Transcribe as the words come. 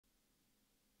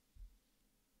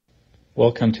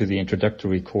Welcome to the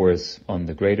introductory course on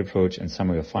the grade approach and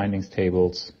summary of findings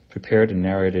tables, prepared and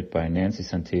narrated by Nancy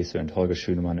Santesso and Holger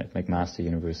Schünemann at McMaster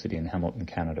University in Hamilton,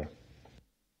 Canada.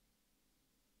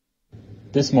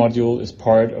 This module is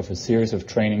part of a series of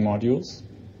training modules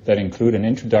that include an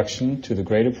introduction to the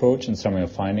grade approach and summary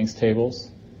of findings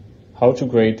tables, how to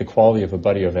grade the quality of a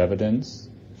body of evidence,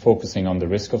 focusing on the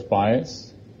risk of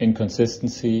bias,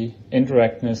 inconsistency,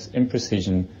 indirectness,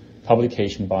 imprecision,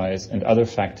 publication bias, and other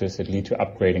factors that lead to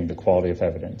upgrading the quality of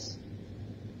evidence.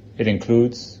 It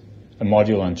includes a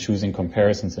module on choosing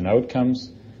comparisons and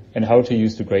outcomes, and how to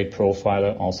use the grade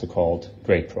profiler, also called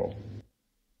GradePro.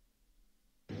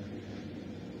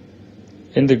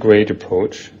 In the grade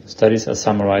approach, studies are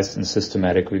summarized in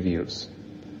systematic reviews.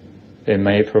 They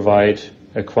may provide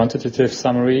a quantitative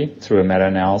summary through a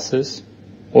meta-analysis,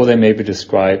 or they may be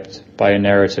described by a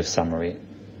narrative summary.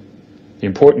 The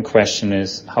important question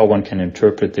is how one can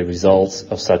interpret the results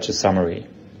of such a summary.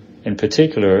 In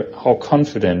particular, how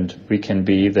confident we can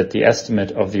be that the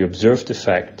estimate of the observed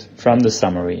effect from the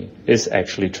summary is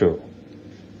actually true.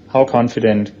 How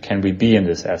confident can we be in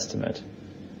this estimate?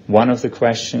 One of the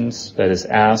questions that is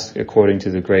asked according to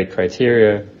the grade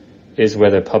criteria is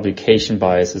whether publication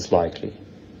bias is likely.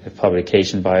 If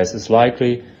publication bias is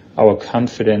likely, our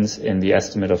confidence in the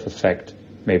estimate of effect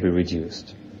may be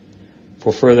reduced.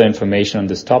 For further information on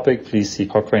this topic, please see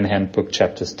Cochrane Handbook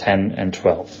chapters 10 and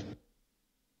 12.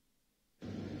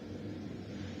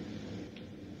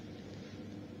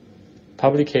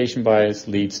 Publication bias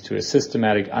leads to a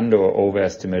systematic under- or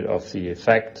overestimate of the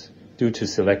effect due to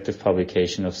selective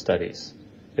publication of studies.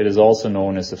 It is also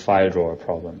known as the file drawer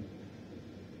problem.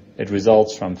 It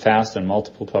results from fast and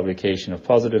multiple publication of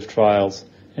positive trials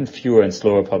and fewer and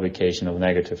slower publication of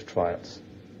negative trials.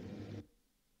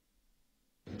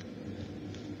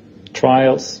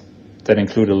 Trials that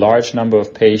include a large number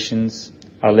of patients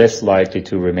are less likely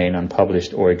to remain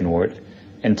unpublished or ignored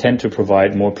and tend to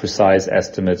provide more precise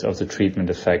estimates of the treatment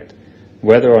effect,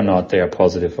 whether or not they are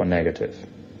positive or negative.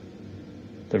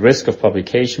 The risk of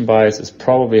publication bias is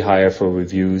probably higher for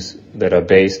reviews that are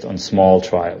based on small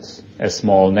trials, as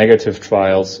small negative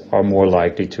trials are more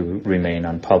likely to remain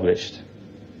unpublished.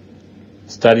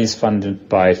 Studies funded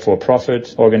by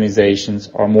for-profit organizations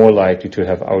are more likely to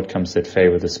have outcomes that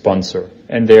favor the sponsor,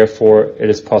 and therefore it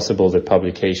is possible that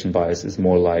publication bias is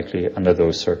more likely under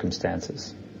those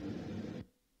circumstances.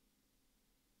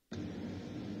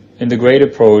 In the grade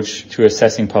approach to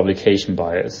assessing publication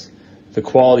bias, the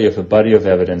quality of a body of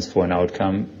evidence for an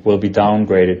outcome will be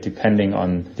downgraded depending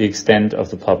on the extent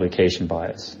of the publication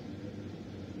bias.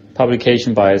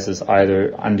 Publication bias is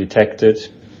either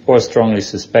undetected or strongly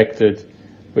suspected,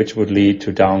 which would lead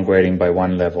to downgrading by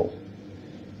one level.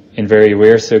 In very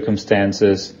rare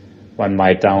circumstances, one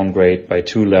might downgrade by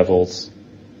 2 levels.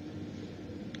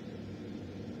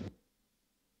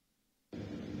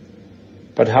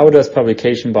 But how does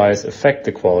publication bias affect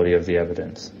the quality of the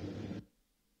evidence?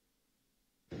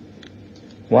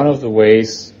 One of the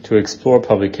ways to explore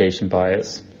publication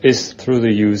bias is through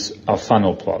the use of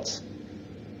funnel plots.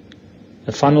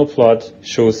 A funnel plot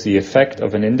shows the effect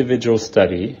of an individual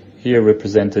study, here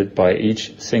represented by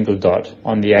each single dot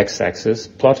on the x-axis,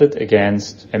 plotted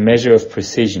against a measure of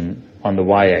precision on the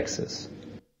y-axis.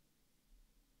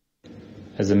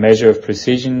 As a measure of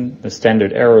precision, the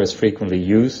standard error is frequently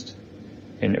used.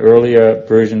 In earlier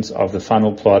versions of the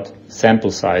funnel plot, sample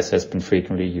size has been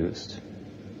frequently used.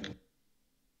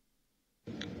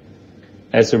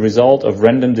 As a result of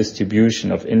random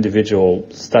distribution of individual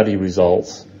study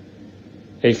results,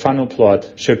 a funnel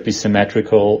plot should be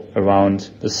symmetrical around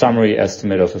the summary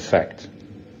estimate of effect.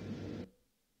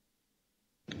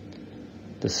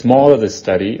 The smaller the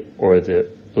study, or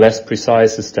the less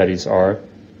precise the studies are,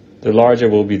 the larger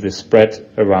will be the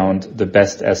spread around the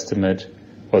best estimate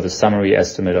or the summary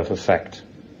estimate of effect.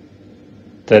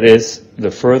 That is,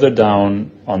 the further down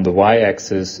on the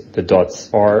y-axis the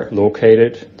dots are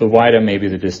located, the wider may be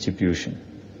the distribution.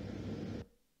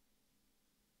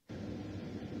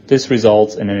 This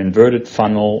results in an inverted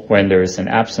funnel when there is an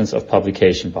absence of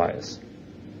publication bias.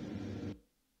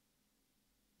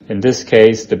 In this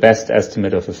case, the best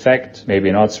estimate of effect may be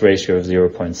an odds ratio of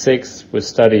 0.6, with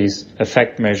studies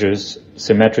effect measures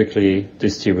symmetrically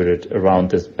distributed around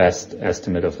this best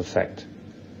estimate of effect.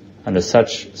 Under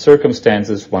such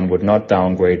circumstances, one would not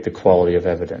downgrade the quality of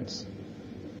evidence.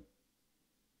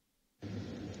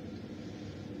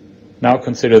 Now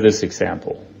consider this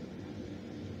example.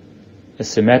 A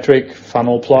symmetric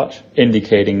funnel plot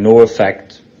indicating no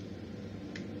effect.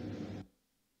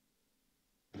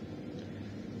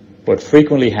 What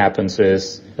frequently happens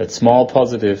is that small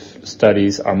positive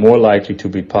studies are more likely to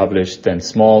be published than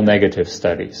small negative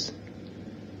studies.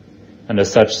 Under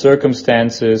such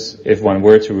circumstances, if one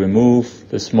were to remove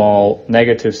the small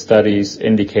negative studies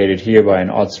indicated here by an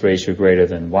odds ratio greater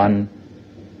than 1,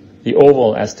 the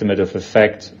overall estimate of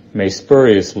effect may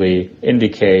spuriously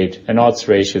indicate an odds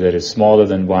ratio that is smaller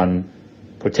than 1,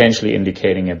 potentially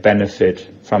indicating a benefit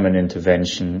from an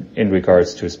intervention in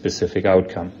regards to a specific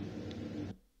outcome.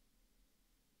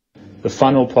 The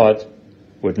funnel plot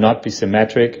would not be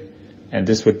symmetric, and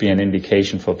this would be an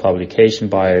indication for publication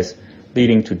bias,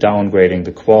 leading to downgrading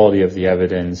the quality of the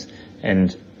evidence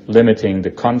and limiting the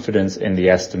confidence in the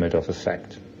estimate of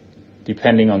effect.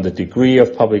 Depending on the degree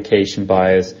of publication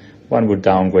bias, one would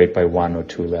downgrade by 1 or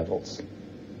 2 levels.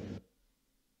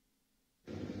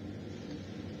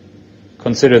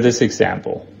 Consider this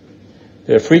example.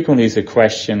 There frequently is a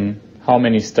question, how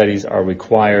many studies are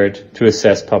required to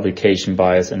assess publication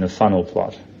bias in a funnel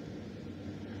plot?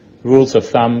 Rules of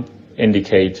thumb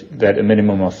indicate that a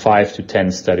minimum of 5 to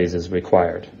 10 studies is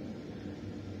required.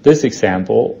 This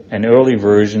example, an early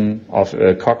version of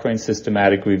a Cochrane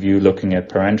systematic review looking at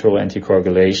parenteral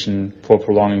anticoagulation for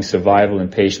prolonging survival in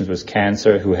patients with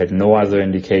cancer who had no other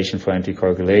indication for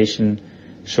anticoagulation,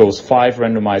 shows 5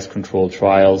 randomized controlled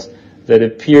trials that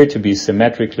appear to be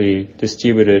symmetrically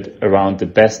distributed around the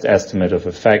best estimate of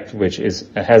effect, which is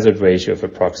a hazard ratio of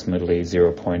approximately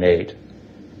 0.8.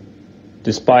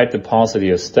 Despite the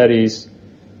paucity of studies,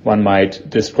 one might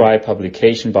describe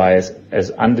publication bias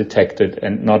as undetected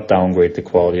and not downgrade the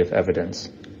quality of evidence.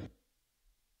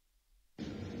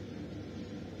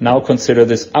 Now consider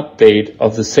this update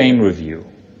of the same review.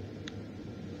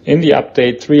 In the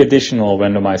update, 3 additional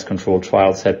randomized controlled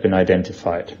trials had been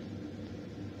identified.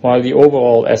 While the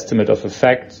overall estimate of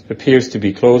effect appears to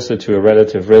be closer to a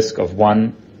relative risk of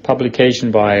 1, publication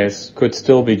bias could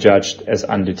still be judged as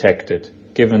undetected,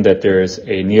 given that there is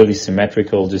a nearly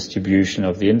symmetrical distribution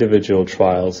of the individual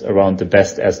trials around the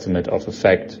best estimate of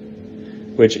effect,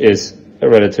 which is a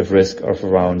relative risk of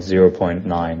around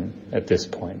 0.9 at this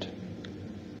point.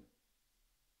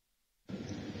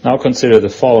 Now consider the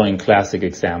following classic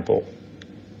example.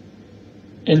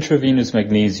 Intravenous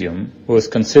magnesium was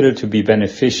considered to be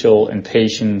beneficial in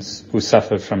patients who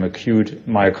suffered from acute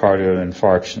myocardial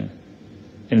infarction.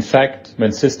 In fact,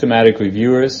 when systematic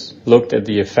reviewers looked at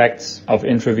the effects of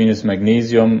intravenous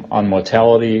magnesium on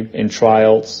mortality in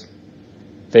trials,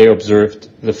 they observed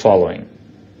the following.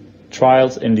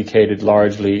 Trials indicated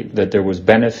largely that there was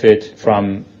benefit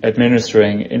from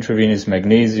administering intravenous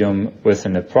magnesium with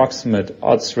an approximate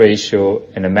odds ratio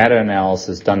in a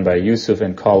meta-analysis done by Yusuf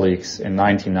and colleagues in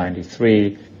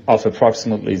 1993 of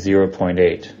approximately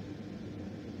 0.8.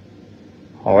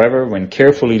 However, when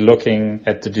carefully looking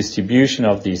at the distribution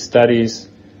of these studies,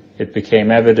 it became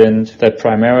evident that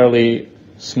primarily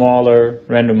smaller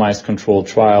randomized controlled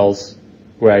trials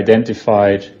were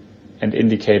identified and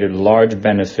indicated a large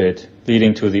benefit,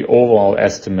 leading to the overall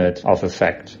estimate of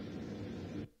effect.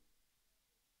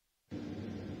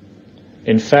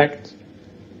 In fact,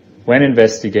 when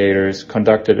investigators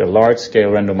conducted a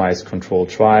large-scale randomized controlled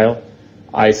trial,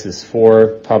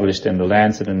 ISIS-4, published in The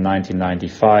Lancet in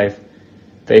 1995,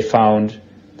 they found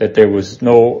that there was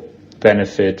no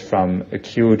benefit from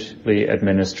acutely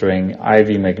administering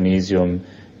IV magnesium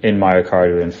in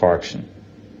myocardial infarction.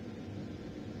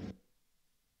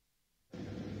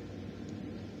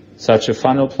 Such a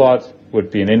funnel plot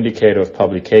would be an indicator of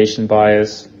publication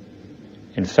bias.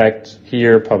 In fact,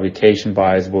 here publication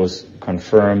bias was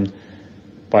confirmed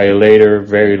by a later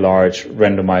very large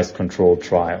randomized controlled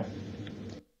trial.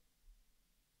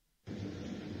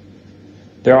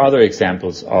 There are other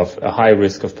examples of a high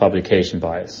risk of publication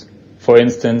bias. For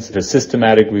instance, the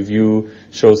systematic review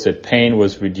shows that pain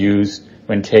was reduced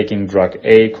when taking drug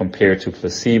A compared to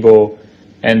placebo,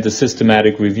 and the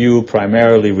systematic review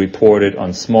primarily reported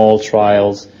on small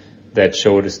trials that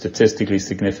showed a statistically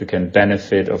significant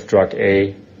benefit of drug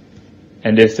A.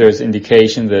 And if there's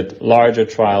indication that larger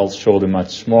trials showed a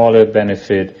much smaller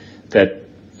benefit that,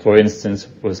 for instance,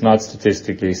 was not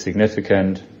statistically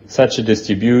significant, such a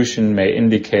distribution may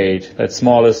indicate that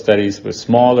smaller studies with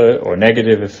smaller or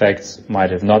negative effects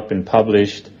might have not been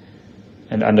published,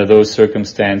 and under those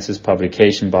circumstances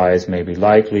publication bias may be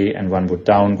likely, and one would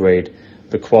downgrade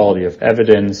the quality of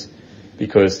evidence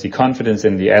because the confidence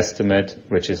in the estimate,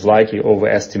 which is likely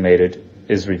overestimated,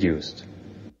 is reduced.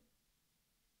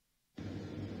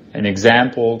 An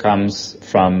example comes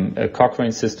from a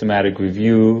Cochrane systematic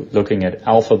review looking at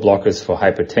alpha blockers for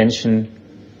hypertension.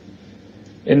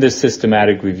 In this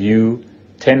systematic review,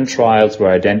 10 trials were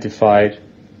identified.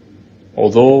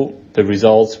 Although the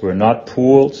results were not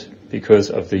pooled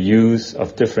because of the use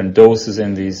of different doses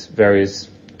in these various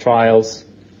trials,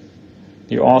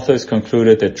 The authors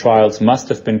concluded that trials must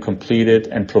have been completed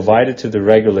and provided to the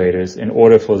regulators in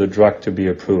order for the drug to be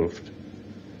approved.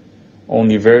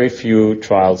 Only very few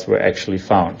trials were actually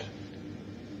found.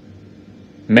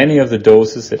 Many of the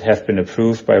doses that have been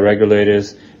approved by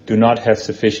regulators do not have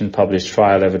sufficient published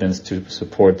trial evidence to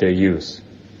support their use.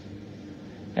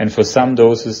 And for some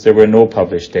doses, there were no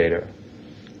published data.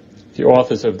 The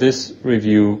authors of this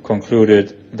review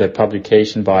concluded that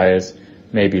publication bias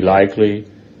may be likely,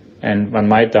 and one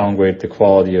might downgrade the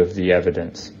quality of the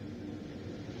evidence.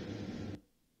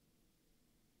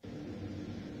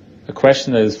 A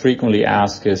question that is frequently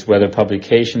asked is whether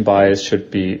publication bias should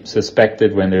be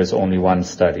suspected when there is only one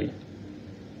study.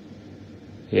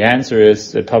 The answer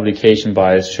is that publication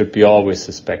bias should be always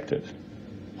suspected.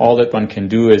 All that one can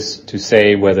do is to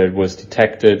say whether it was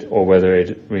detected or whether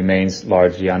it remains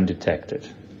largely undetected.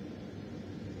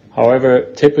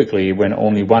 However, typically, when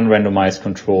only one randomized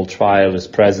controlled trial is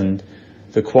present,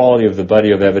 the quality of the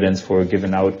body of evidence for a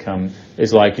given outcome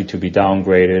is likely to be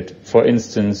downgraded, for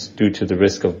instance, due to the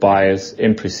risk of bias,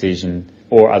 imprecision,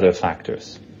 or other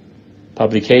factors.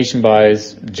 Publication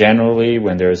bias, generally,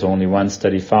 when there is only one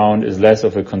study found, is less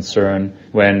of a concern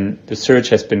when the search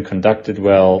has been conducted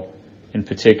well, in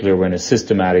particular when a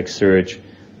systematic search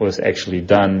was actually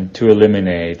done to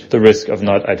eliminate the risk of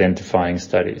not identifying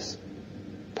studies.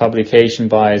 Publication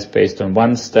bias based on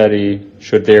one study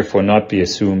should therefore not be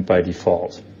assumed by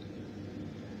default.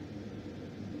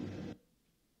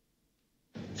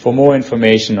 For more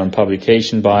information on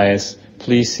publication bias,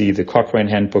 please see the Cochrane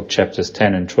Handbook chapters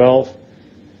 10 and 12,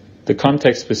 the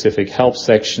context-specific help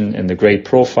section in the Grade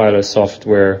Profiler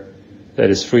software that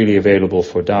is freely available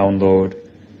for download,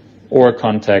 or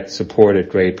contact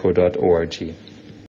support@gradepro.org.